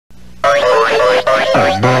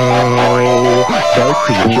Oh no, dark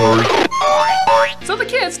creatures. So the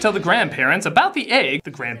kids tell the grandparents about the egg.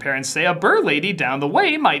 The grandparents say a bird lady down the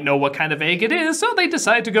way might know what kind of egg it is, so they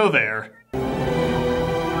decide to go there.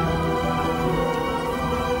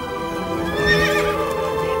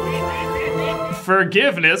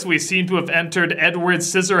 Forgiveness, we seem to have entered Edward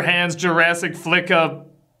Scissorhands' Jurassic Flicka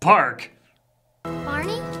Park.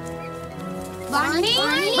 Barney? Barney?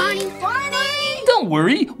 Barney? Barney? Barney? Don't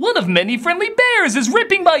worry, one of many friendly bears is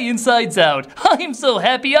ripping my insides out. I'm so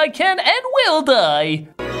happy I can and will die.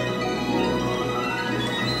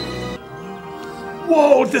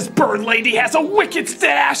 Whoa, this bird lady has a wicked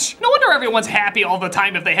stash! No wonder everyone's happy all the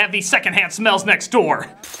time if they have these secondhand smells next door.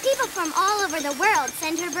 People from all over the world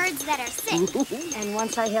send her birds that are sick. And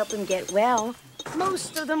once I help them get well,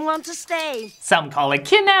 most of them want to stay. Some call it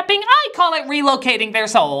kidnapping, I call it relocating their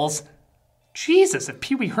souls. Jesus, if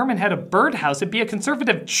Pee Wee Herman had a birdhouse, it'd be a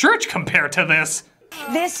conservative church compared to this.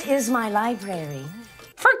 This is my library.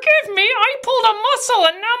 Forgive me, I pulled a muscle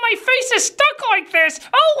and now my face is stuck like this.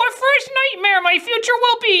 Oh, what a fresh nightmare my future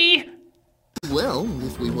will be. Well,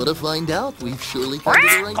 if we want to find out, we've surely come to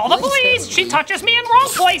the right Call the place, police! haven't She we? touches me in wrong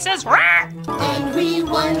places! And we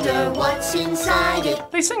wonder what's inside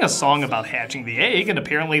it. They sing a song about hatching the egg, and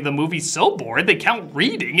apparently the movie's so bored they count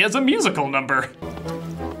reading as a musical number.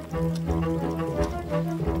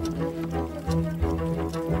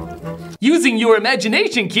 Using your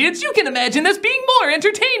imagination, kids, you can imagine this being more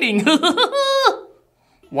entertaining.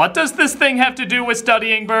 What does this thing have to do with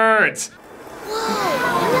studying birds?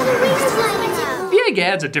 The egg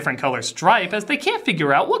adds a different color stripe as they can't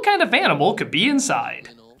figure out what kind of animal could be inside.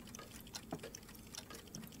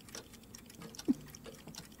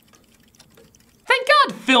 Thank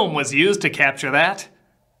God film was used to capture that.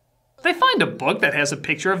 They find a book that has a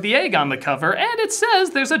picture of the egg on the cover, and it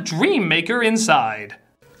says there's a dream maker inside.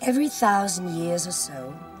 Every 1,000 years or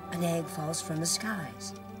so, an egg falls from the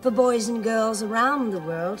skies. For boys and girls around the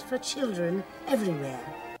world, for children everywhere.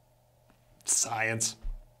 Science.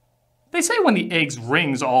 They say when the egg's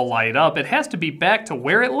rings all light up, it has to be back to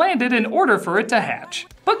where it landed in order for it to hatch.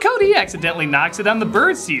 But Cody accidentally knocks it on the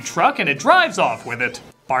birdseed truck and it drives off with it.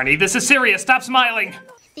 Barney, this is serious. Stop smiling.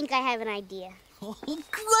 I think I have an idea. Oh,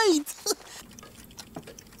 great!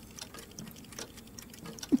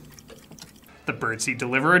 The birdseed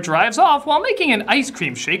deliverer drives off while making an ice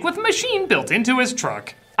cream shake with a machine built into his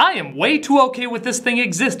truck. I am way too okay with this thing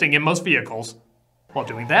existing in most vehicles. While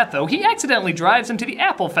doing that, though, he accidentally drives into the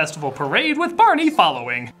Apple Festival parade with Barney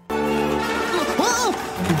following. Whoa!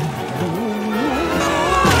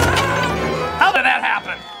 How did that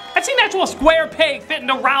happen? I've seen actual square peg fit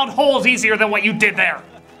into round holes easier than what you did there.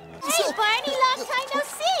 Hey, Barney, long time no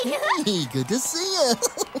see. Hey, good to see you.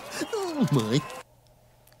 Oh, my.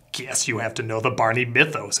 Guess you have to know the Barney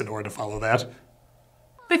mythos in order to follow that.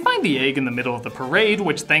 They find the egg in the middle of the parade,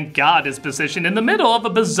 which thank God is positioned in the middle of a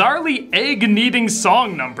bizarrely egg-needing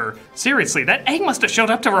song number. Seriously, that egg must have showed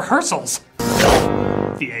up to rehearsals.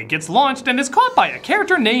 The egg gets launched and is caught by a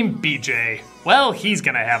character named BJ. Well, he's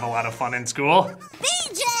gonna have a lot of fun in school.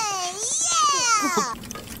 BJ, yeah!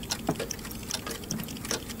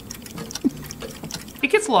 It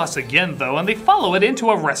gets lost again, though, and they follow it into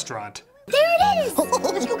a restaurant. There it is!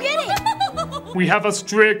 Let's go get it! We have a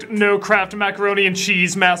strict no Kraft macaroni and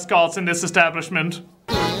cheese mascots in this establishment.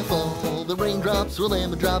 If all the raindrops were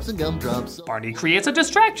lemon drops and gumdrops. Barney creates a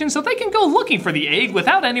distraction so they can go looking for the egg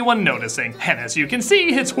without anyone noticing. And as you can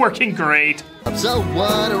see, it's working great. So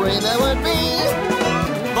what a rain that would be.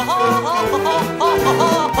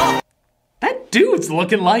 That dude's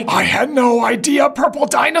looking like... I had no idea purple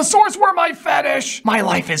dinosaurs were my fetish! My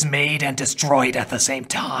life is made and destroyed at the same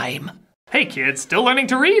time. Hey kids, still learning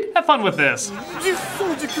to read? Have fun with this. Du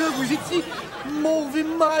fond du cœur, vous étiez mauvais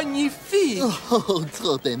magnifique. Oh,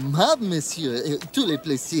 trop aimable, monsieur. Tous les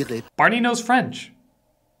plaisirs. Barney knows French.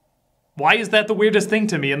 Why is that the weirdest thing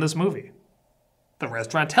to me in this movie? The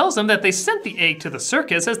restaurant tells him that they sent the egg to the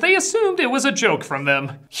circus as they assumed it was a joke from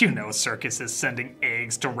them. You know circuses sending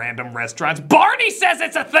eggs to random restaurants. Barney says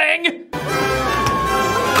it's a thing!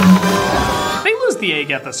 They lose the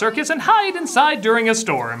egg at the circus and hide inside during a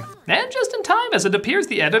storm. And just in time, as it appears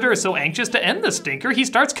the editor is so anxious to end the stinker, he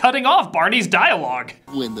starts cutting off Barney's dialogue.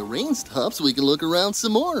 When the rain stops, we can look around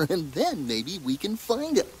some more, and then maybe we can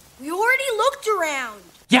find it. We already looked around.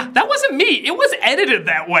 Yeah, that wasn't me. It was edited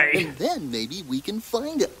that way. And then maybe we can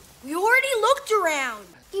find it. We already looked around.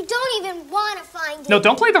 You don't even want to find it. No,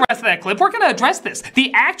 don't play the rest of that clip. We're gonna address this.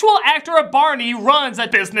 The actual actor of Barney runs a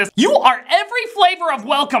business. You are every flavor of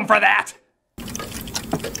welcome for that.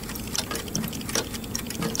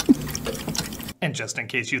 And just in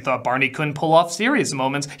case you thought Barney couldn't pull off serious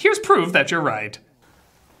moments, here's proof that you're right.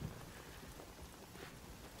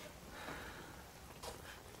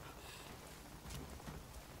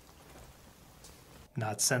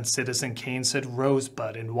 Not since Citizen Kane said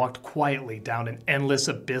Rosebud and walked quietly down an endless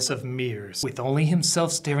abyss of mirrors, with only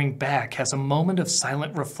himself staring back, has a moment of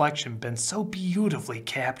silent reflection been so beautifully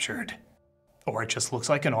captured. Or it just looks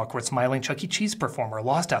like an awkward smiling Chuck E. Cheese performer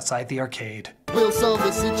lost outside the arcade. We'll solve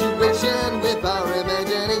the situation with our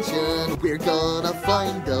imagination. We're gonna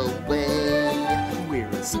find a way.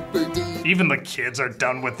 We're super deep. Even the kids are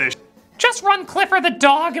done with this. Just run Clifford the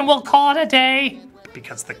dog and we'll call it a day.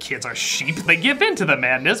 Because the kids are sheep, they give in to the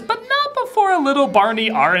madness, but not before a little Barney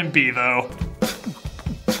R&B though.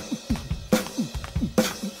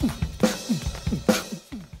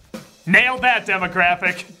 Nailed that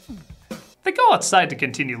demographic. They go outside to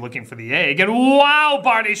continue looking for the egg, and wow,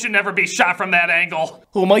 Barney should never be shot from that angle.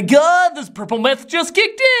 Oh my god, this purple meth just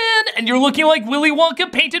kicked in, and you're looking like Willy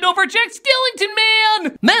Wonka painted over Jack Skellington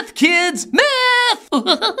Man! Meth, kids, meth!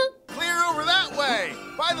 Clear over that way!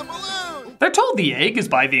 By the balloon! They're told the egg is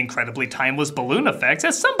by the incredibly timeless balloon effects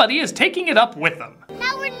as somebody is taking it up with them.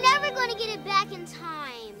 Now we're never going to get it back in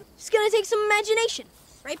time. It's gonna take some imagination.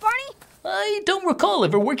 Right, Barney? I don't recall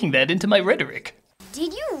ever working that into my rhetoric.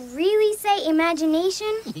 Did you really say imagination?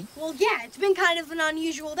 Well, yeah, it's been kind of an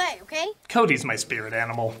unusual day, okay? Cody's my spirit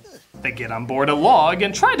animal. They get on board a log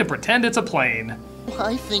and try to pretend it's a plane.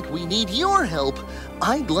 I think we need your help.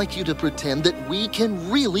 I'd like you to pretend that we can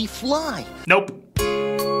really fly. Nope.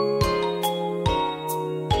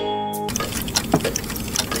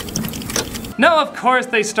 No, of course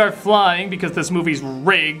they start flying because this movie's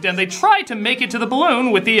rigged and they try to make it to the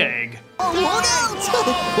balloon with the egg. Oh, look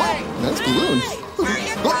out! Nice balloon.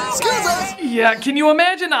 Excuse us! Yeah, can you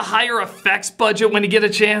imagine a higher effects budget when you get a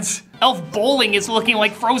chance? Elf Bowling is looking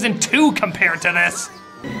like Frozen 2 compared to this.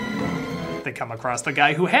 They come across the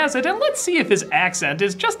guy who has it, and let's see if his accent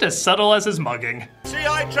is just as subtle as his mugging. See,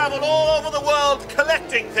 I travel all over the world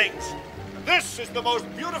collecting things. This is the most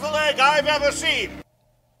beautiful egg I've ever seen.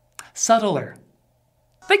 Subtler.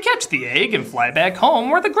 They catch the egg and fly back home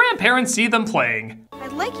where the grandparents see them playing.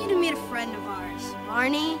 I'd like you to meet a friend of ours,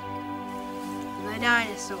 Barney the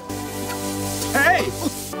dinosaur. Hey!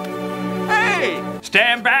 Hey!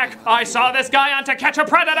 Stand back! I saw this guy on To Catch a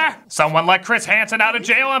Predator! Someone let Chris Hansen out of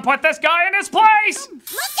jail and put this guy in his place! Look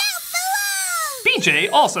out below!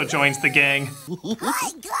 BJ also joins the gang.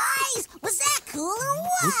 Hi, guys! Was that cool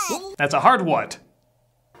or what? That's a hard what.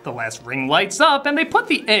 The last ring lights up and they put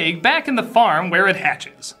the egg back in the farm where it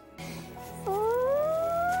hatches.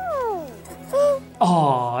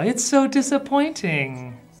 Aw, it's so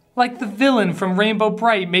disappointing. Like the villain from Rainbow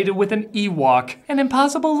Bright made it with an Ewok. An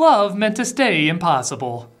impossible love meant to stay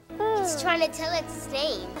impossible. It's trying to tell it to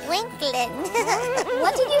stay twinkling.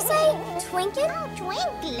 What did you say? Twinkin'?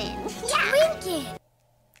 Twinkling. Yeah. Twinkin'.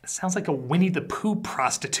 Sounds like a Winnie the Pooh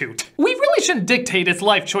prostitute. We really shouldn't dictate its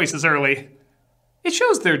life choices early. It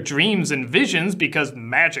shows their dreams and visions because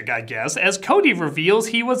magic, I guess, as Cody reveals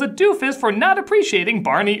he was a doofus for not appreciating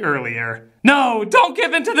Barney earlier. No, don't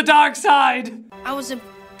give in to the dark side! I was a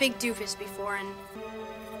big doofus before, and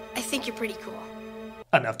I think you're pretty cool.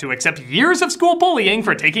 Enough to accept years of school bullying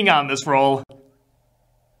for taking on this role.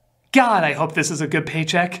 God, I hope this is a good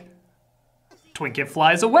paycheck. Twinket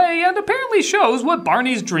flies away and apparently shows what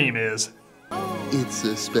Barney's dream is. It's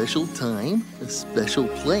a special time, a special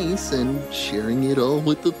place, and sharing it all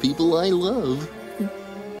with the people I love.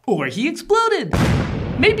 Or he exploded.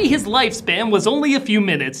 Maybe his lifespan was only a few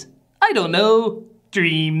minutes. I don't know.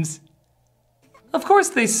 Dreams. Of course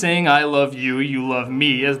they sing I love you, you love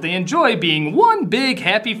me as they enjoy being one big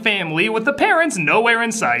happy family with the parents nowhere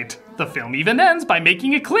in sight. The film even ends by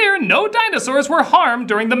making it clear no dinosaurs were harmed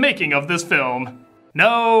during the making of this film.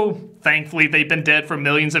 No, thankfully they've been dead for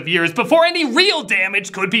millions of years before any real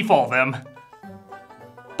damage could befall them.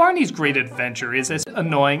 Barney's Great Adventure is as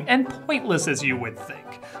annoying and pointless as you would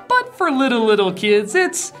think. But for little kids,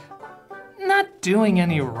 it's not doing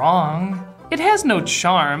any wrong. It has no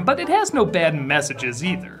charm, but it has no bad messages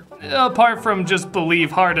either. Apart from just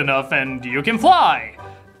believe hard enough and you can fly.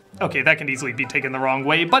 Okay, that can easily be taken the wrong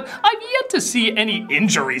way, but I've yet to see any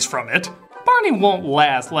injuries from it. Barney won't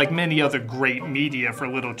last like many other great media for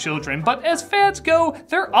little children, but as fads go,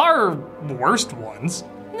 there are worst ones.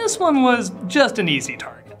 This one was just an easy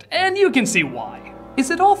target, and you can see why.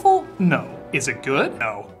 Is it awful? No. Is it good?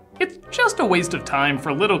 No. It's just a waste of time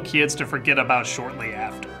for little kids to forget about shortly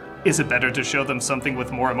after. Is it better to show them something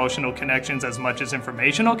with more emotional connections as much as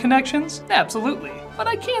informational connections? Absolutely. But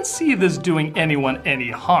I can't see this doing anyone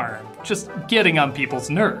any harm, just getting on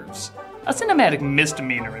people's nerves. A cinematic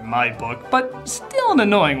misdemeanor in my book, but still an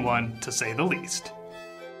annoying one, to say the least.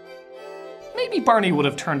 Maybe Barney would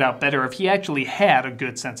have turned out better if he actually had a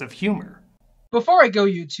good sense of humor. Before I go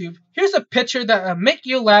YouTube, here's a picture that'll make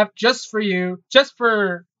you laugh just for you,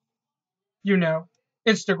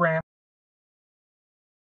 Instagram.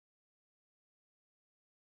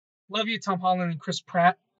 Love you, Tom Holland and Chris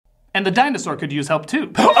Pratt. And the dinosaur could use help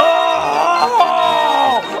too.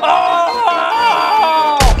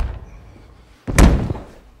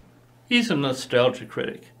 He's a nostalgia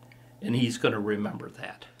critic, and he's going to remember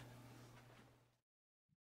that.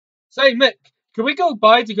 Say, Mick, can we go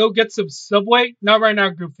by to go get some Subway? Not right now,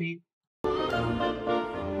 Goofy.